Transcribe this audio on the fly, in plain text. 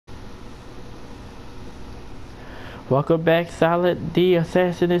Welcome back, Solid D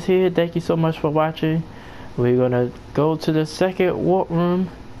Assassin is here. Thank you so much for watching. We're gonna go to the second warp room,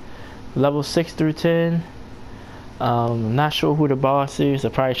 level 6 through 10. Not sure who the boss is. I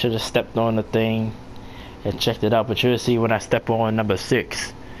probably should have stepped on the thing and checked it out, but you'll see when I step on number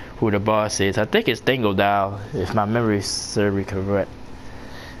 6 who the boss is. I think it's Dingodile, if my memory serves me correct.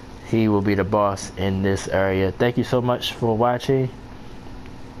 He will be the boss in this area. Thank you so much for watching.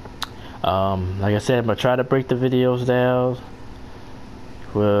 Like I said, I'm gonna try to break the videos down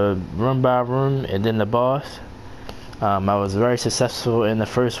room by room and then the boss. I was very successful in the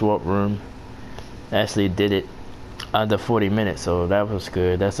first warp room. Actually did it under 40 minutes, so that was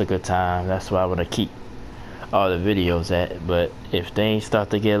good. That's a good time. That's why I want to keep all the videos at. But if things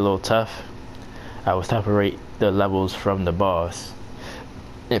start to get a little tough, I will separate the levels from the boss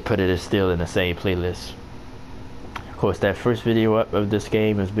and put it still in the same playlist. Of course, that first video up of this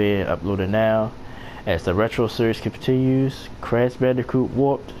game is being uploaded now as the retro series continues. Crash Bandicoot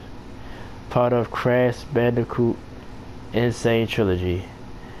Warped, part of Crash Bandicoot Sane Trilogy.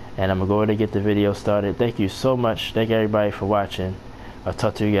 And I'm going to get the video started. Thank you so much. Thank everybody for watching. I'll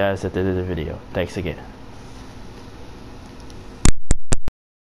talk to you guys at the end of the video. Thanks again.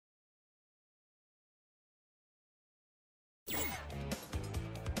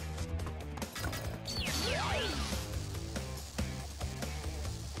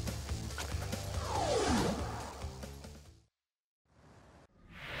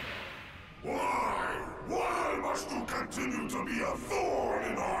 Why must you continue to be a thorn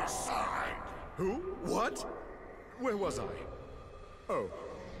in our side? Who? What? Where was I? Oh,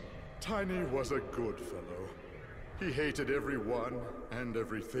 Tiny was a good fellow. He hated everyone and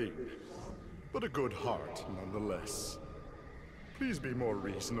everything, but a good heart nonetheless. Please be more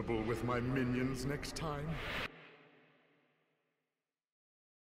reasonable with my minions next time.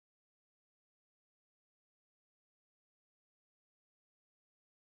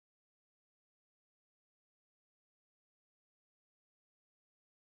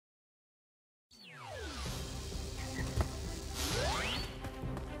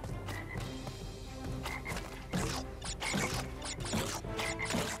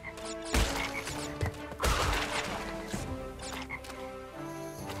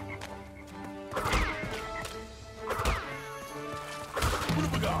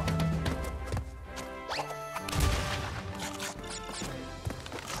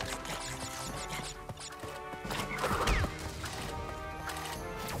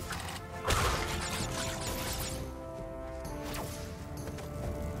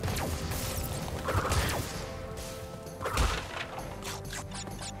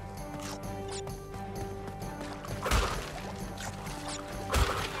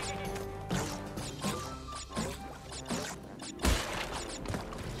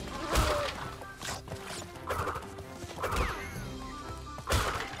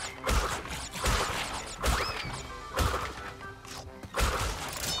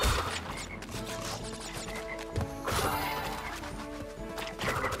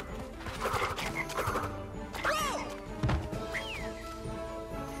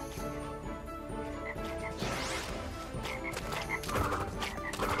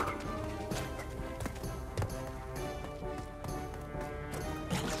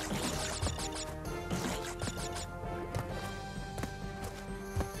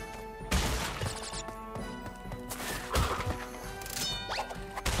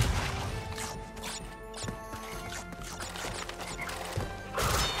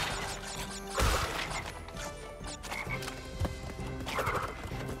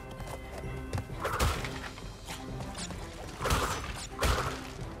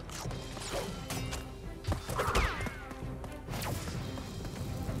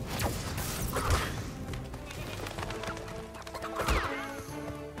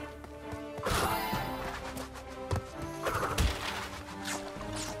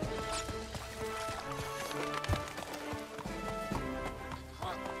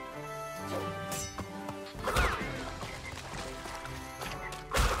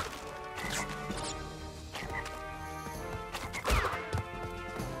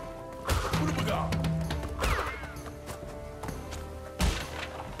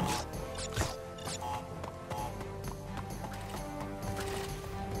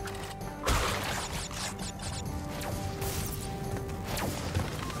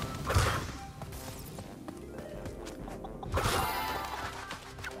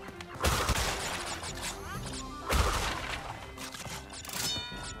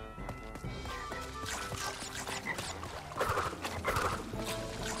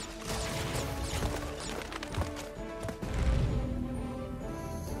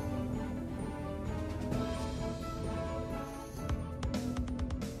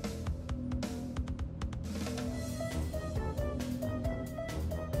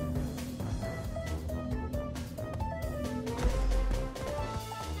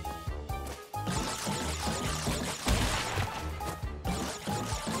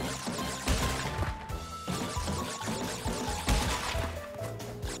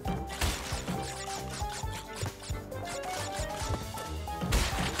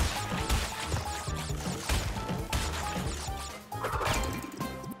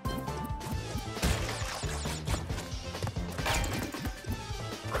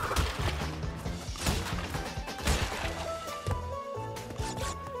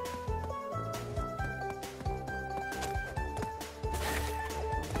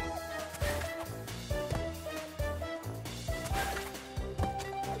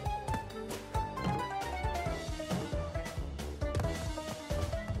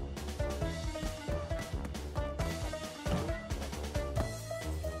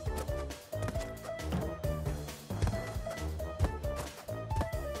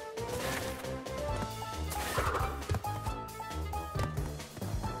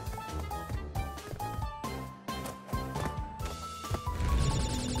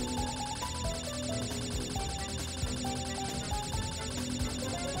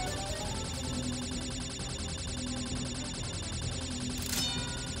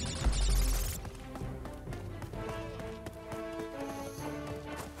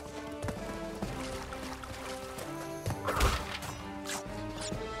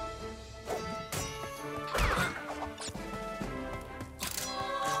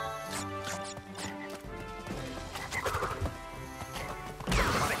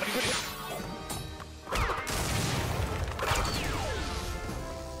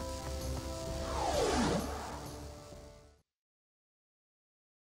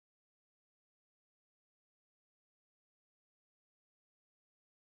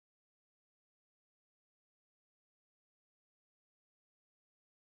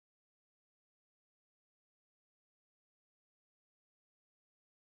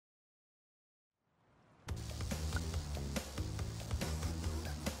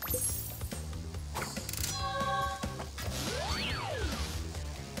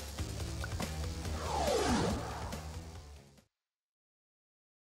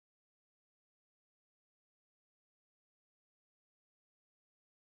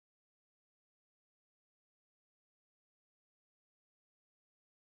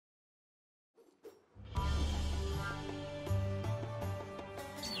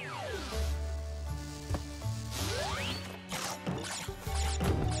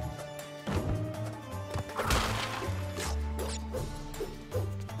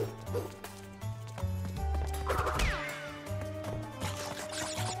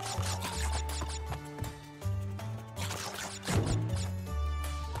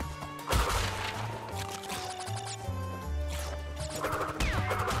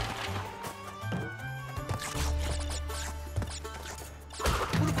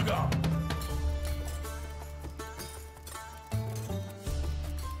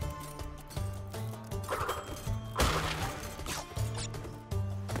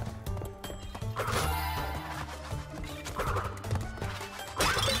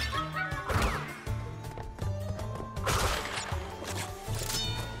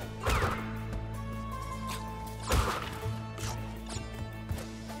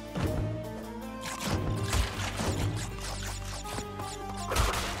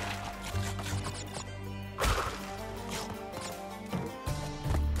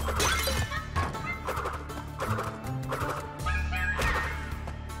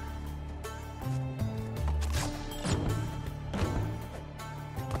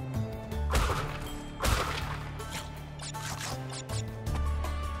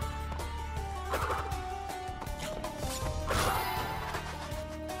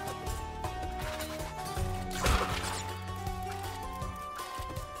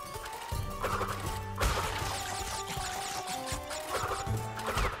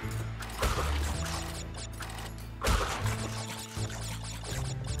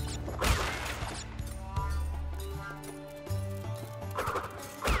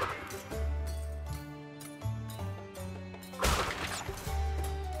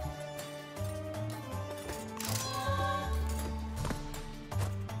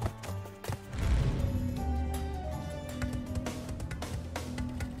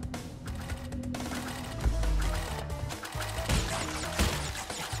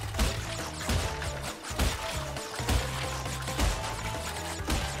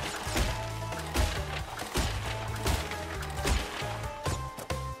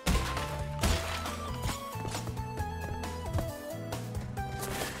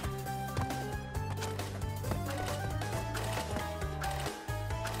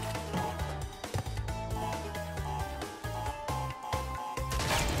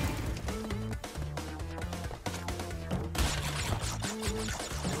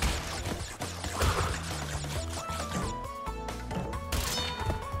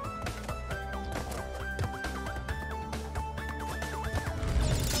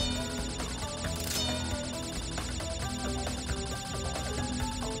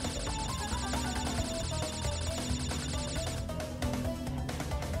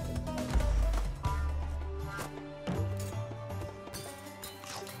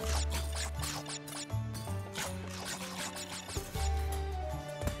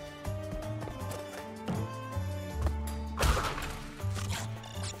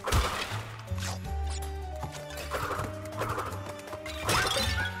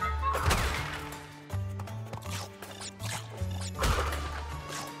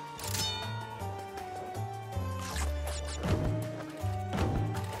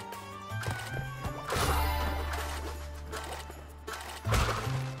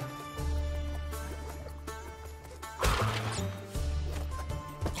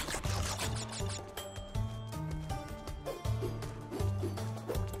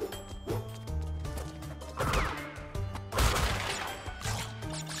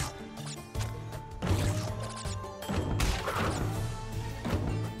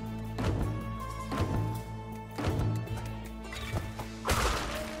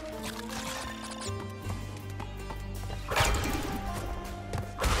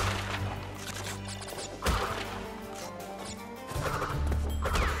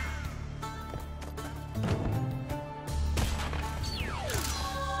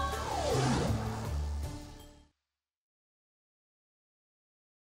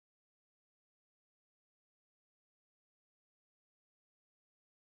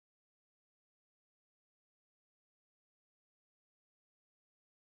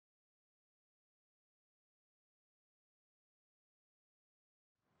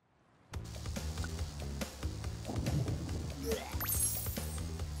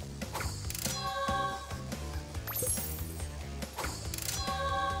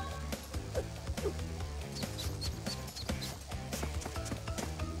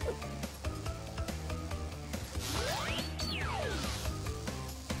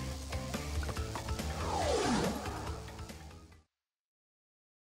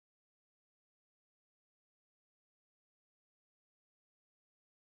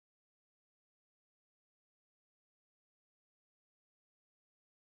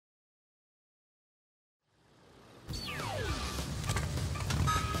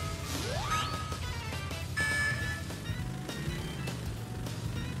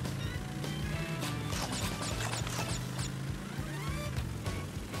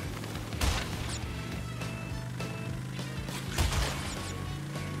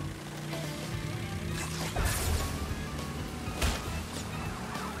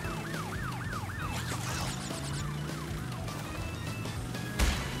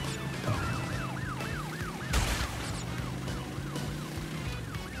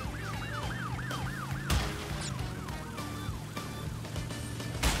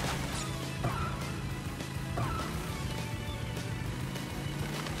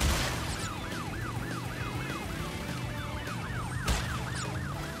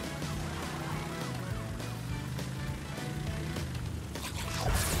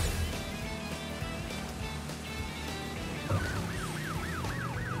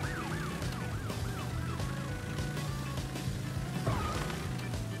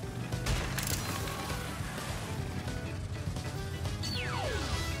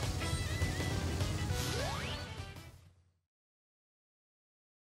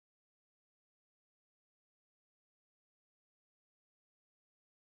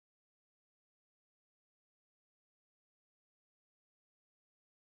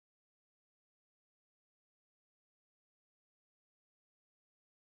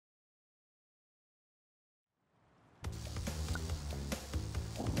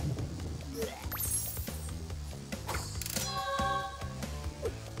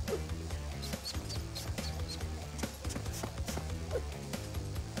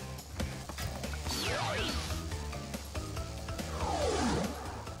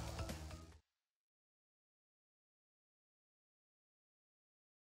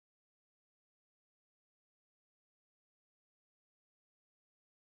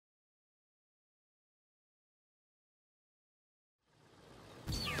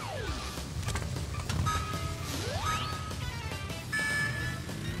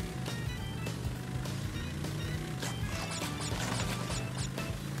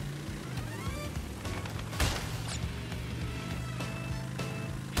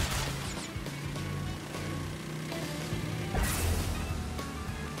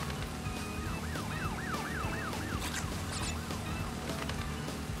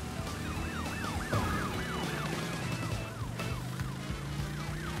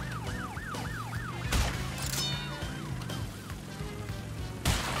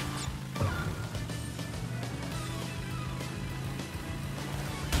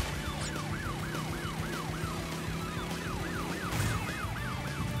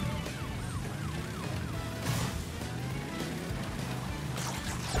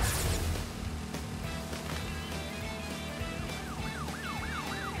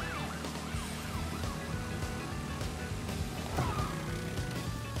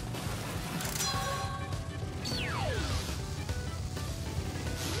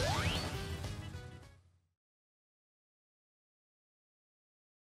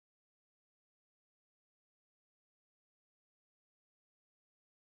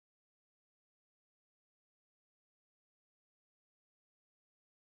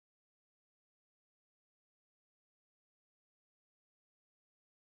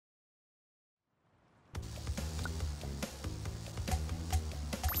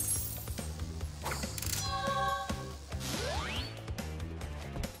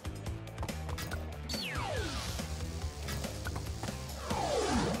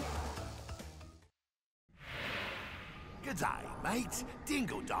 G'day, mate.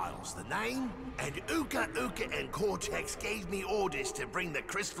 Dingodile's the name. And Uka Uka and Cortex gave me orders to bring the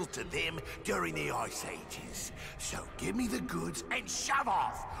crystal to them during the Ice Ages. So give me the goods and shove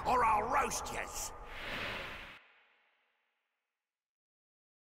off, or I'll roast yous.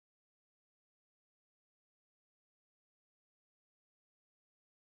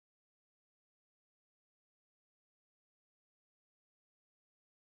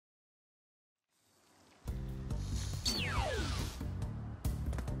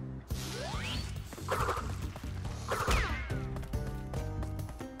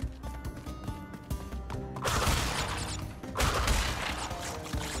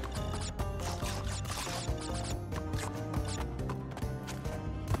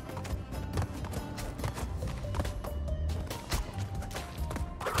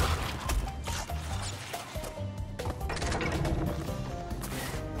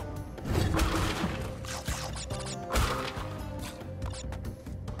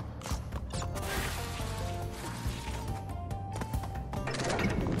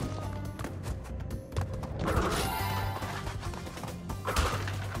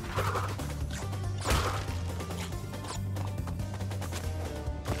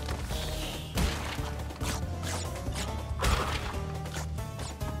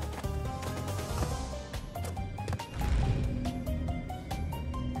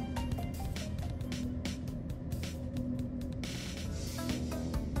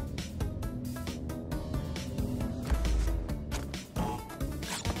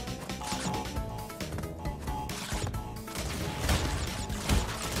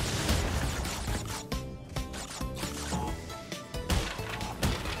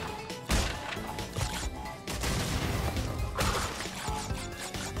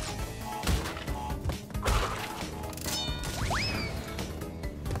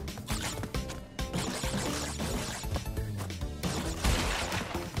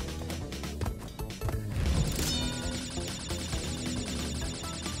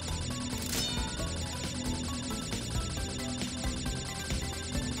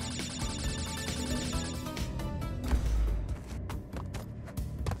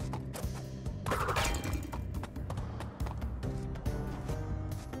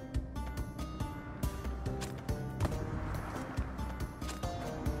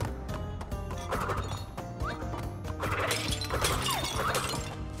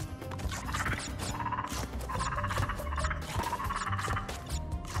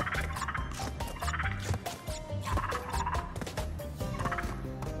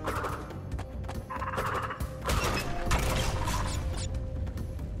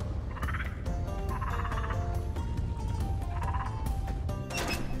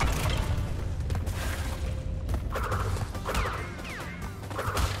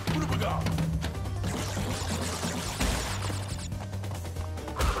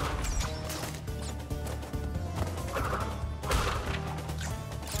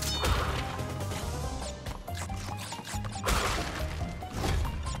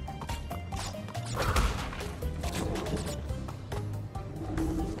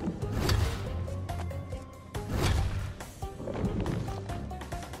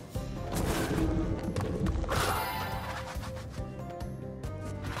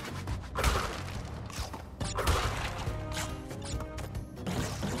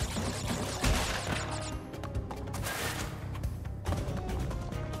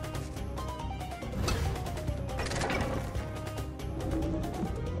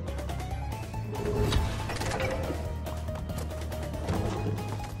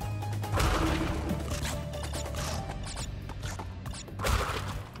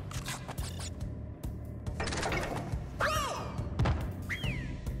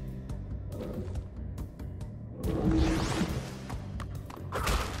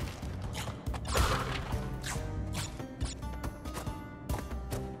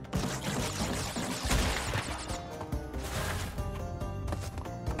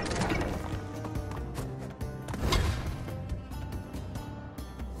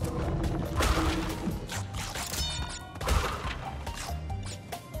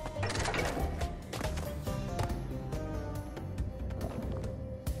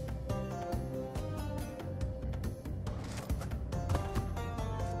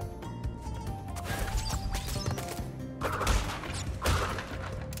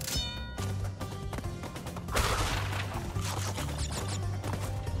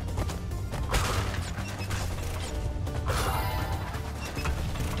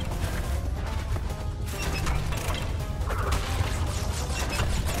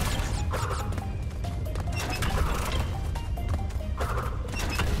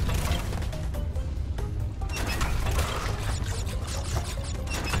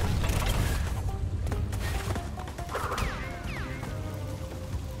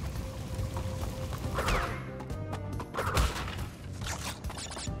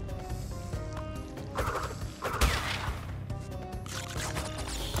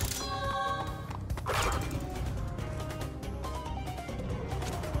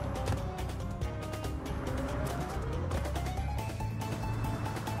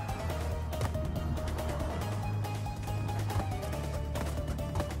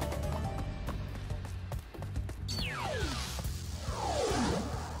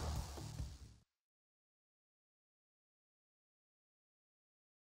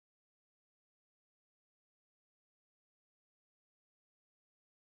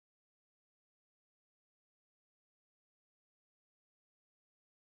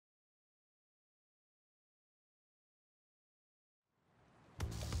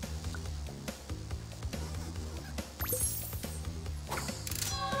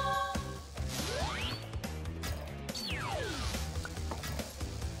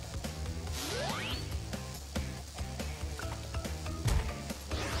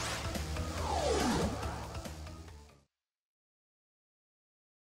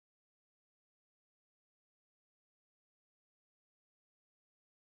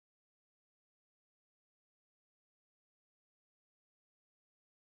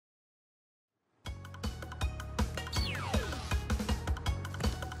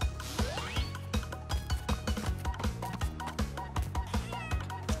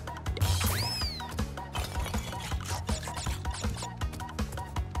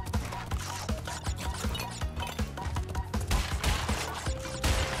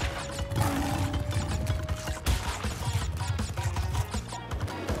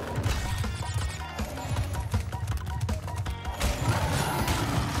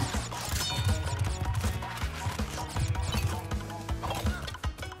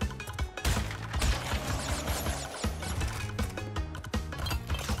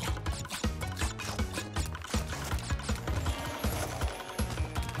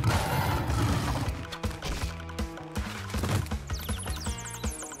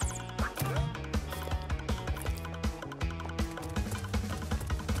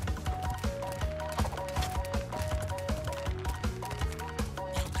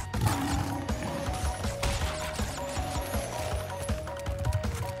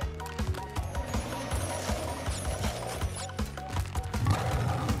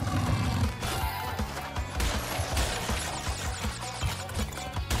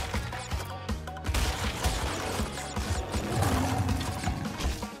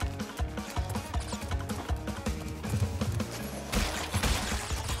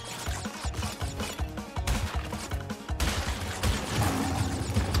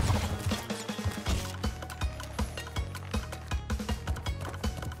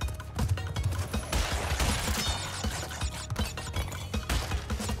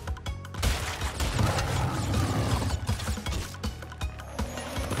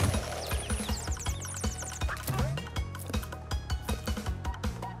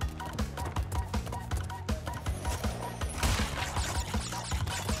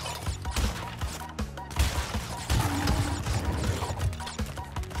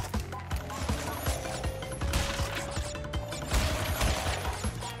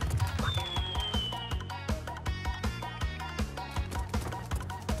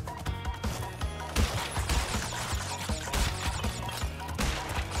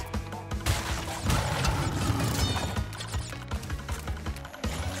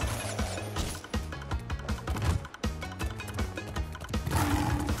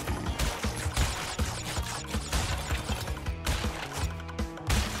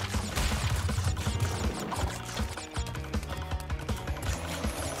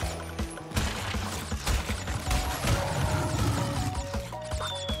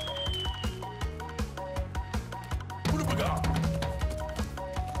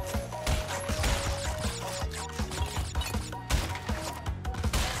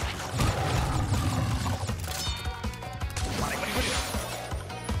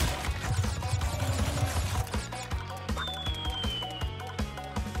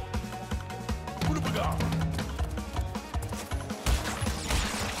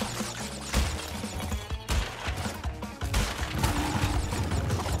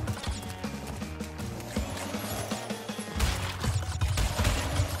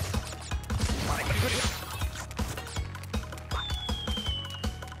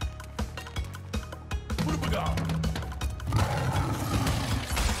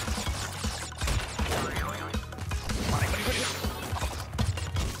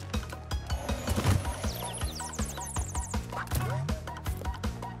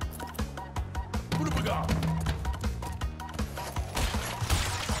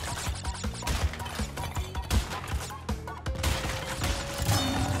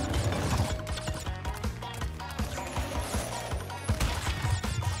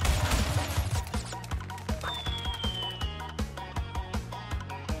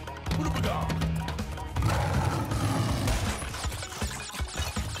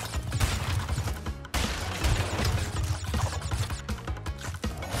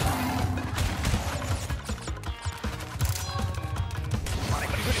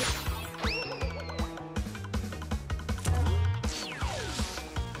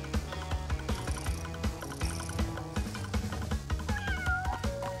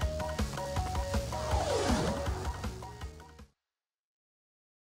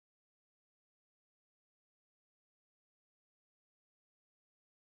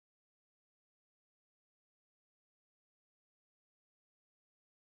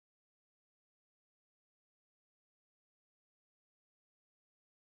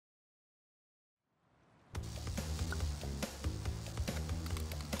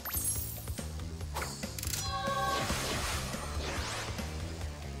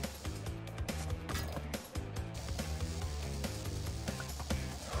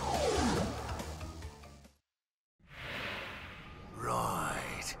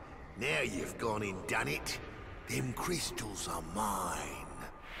 Now you've gone and done it. Them crystals are mine.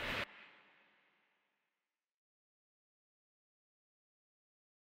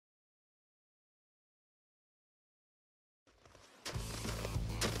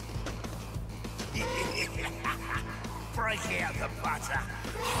 Break out the butter.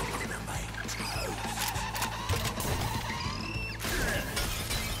 I'm gonna make toast.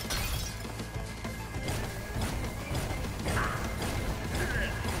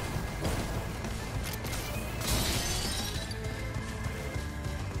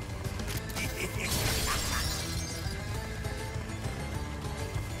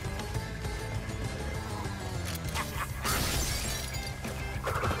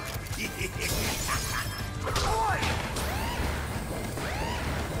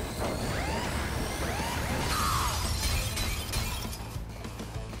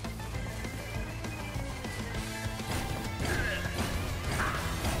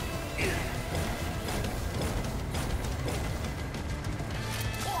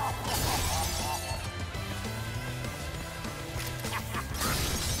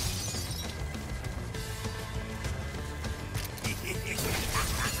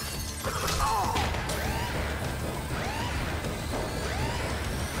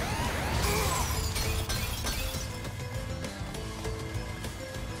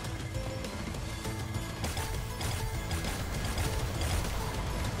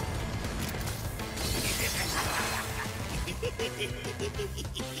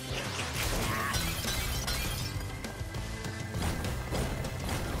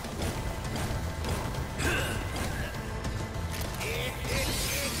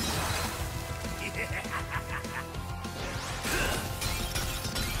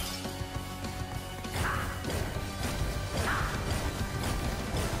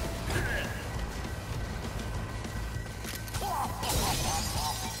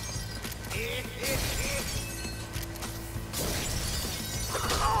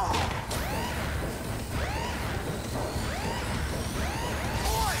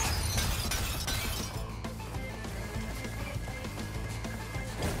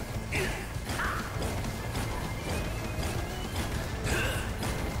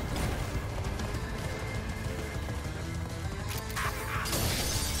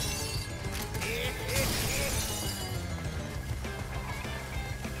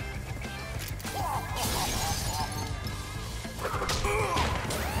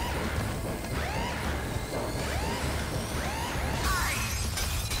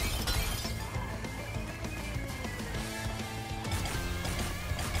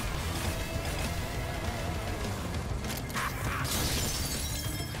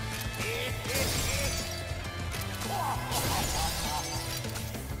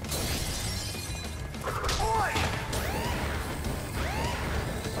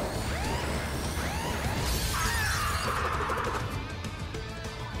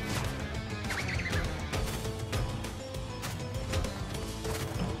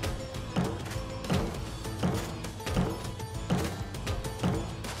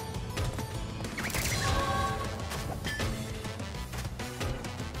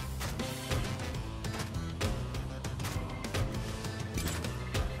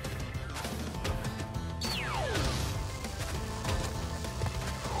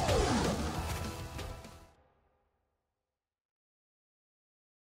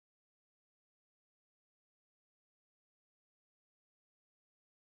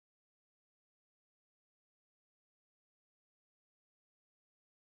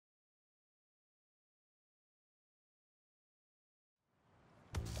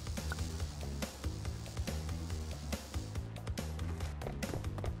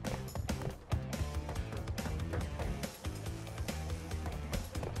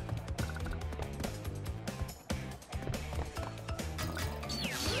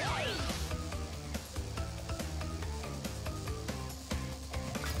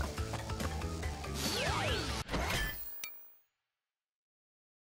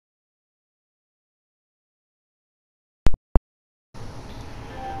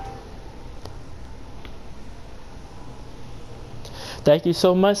 Thank you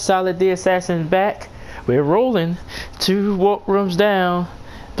so much. Solid the Assassin back. We're rolling. 2 warp rooms down,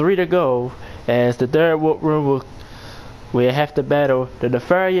 3 to go. As the 3rd warp room we'll have to battle the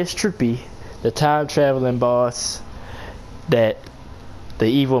nefarious Troopy, the time traveling boss that the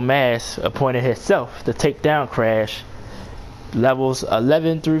evil mask appointed himself to take down Crash. Levels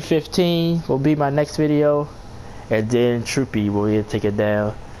 11 through 15 will be my next video, and then Troopy will take it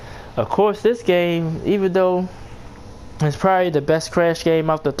down. Of course, this game, even though it's probably the best Crash game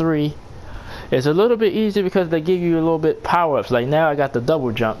out the 3, it's a little bit easier because they give you a little bit power-ups. Like now I got the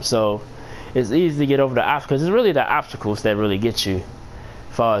double jump, so it's easy to get over the obstacles. It's really the obstacles that really get you,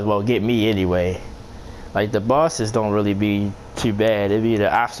 as far as, well, get me anyway. Like the bosses don't really be too bad. It be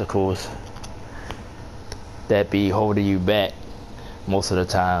the obstacles that be holding you back most of the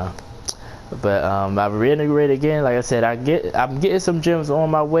time. But I reiterate again, like I said, I'm getting some gems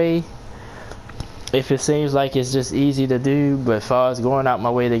on my way. If it seems like it's just easy to do, but as far as going out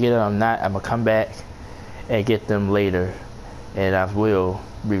my way to get it, I'm not. I'm gonna come back and get them later, and I will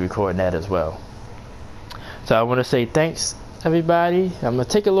be recording that as well. So I want to say thanks everybody. I'm gonna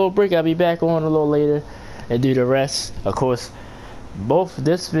take a little break. I'll be back on a little later and do the rest. Of course, both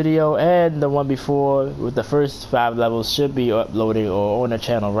this video and the one before with the first 5 levels should be uploaded or on the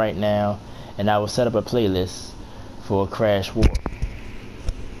channel right now, and I will set up a playlist for Crash Warp.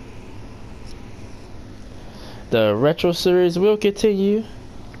 The retro series will continue.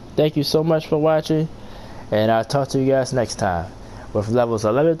 Thank you so much for watching, and I'll talk to you guys next time with levels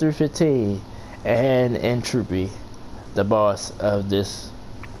 11 through 15 and Troopy, the boss of this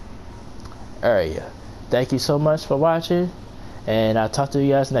area. Thank you so much for watching, and I'll talk to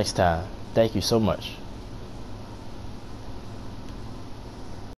you guys next time. Thank you so much.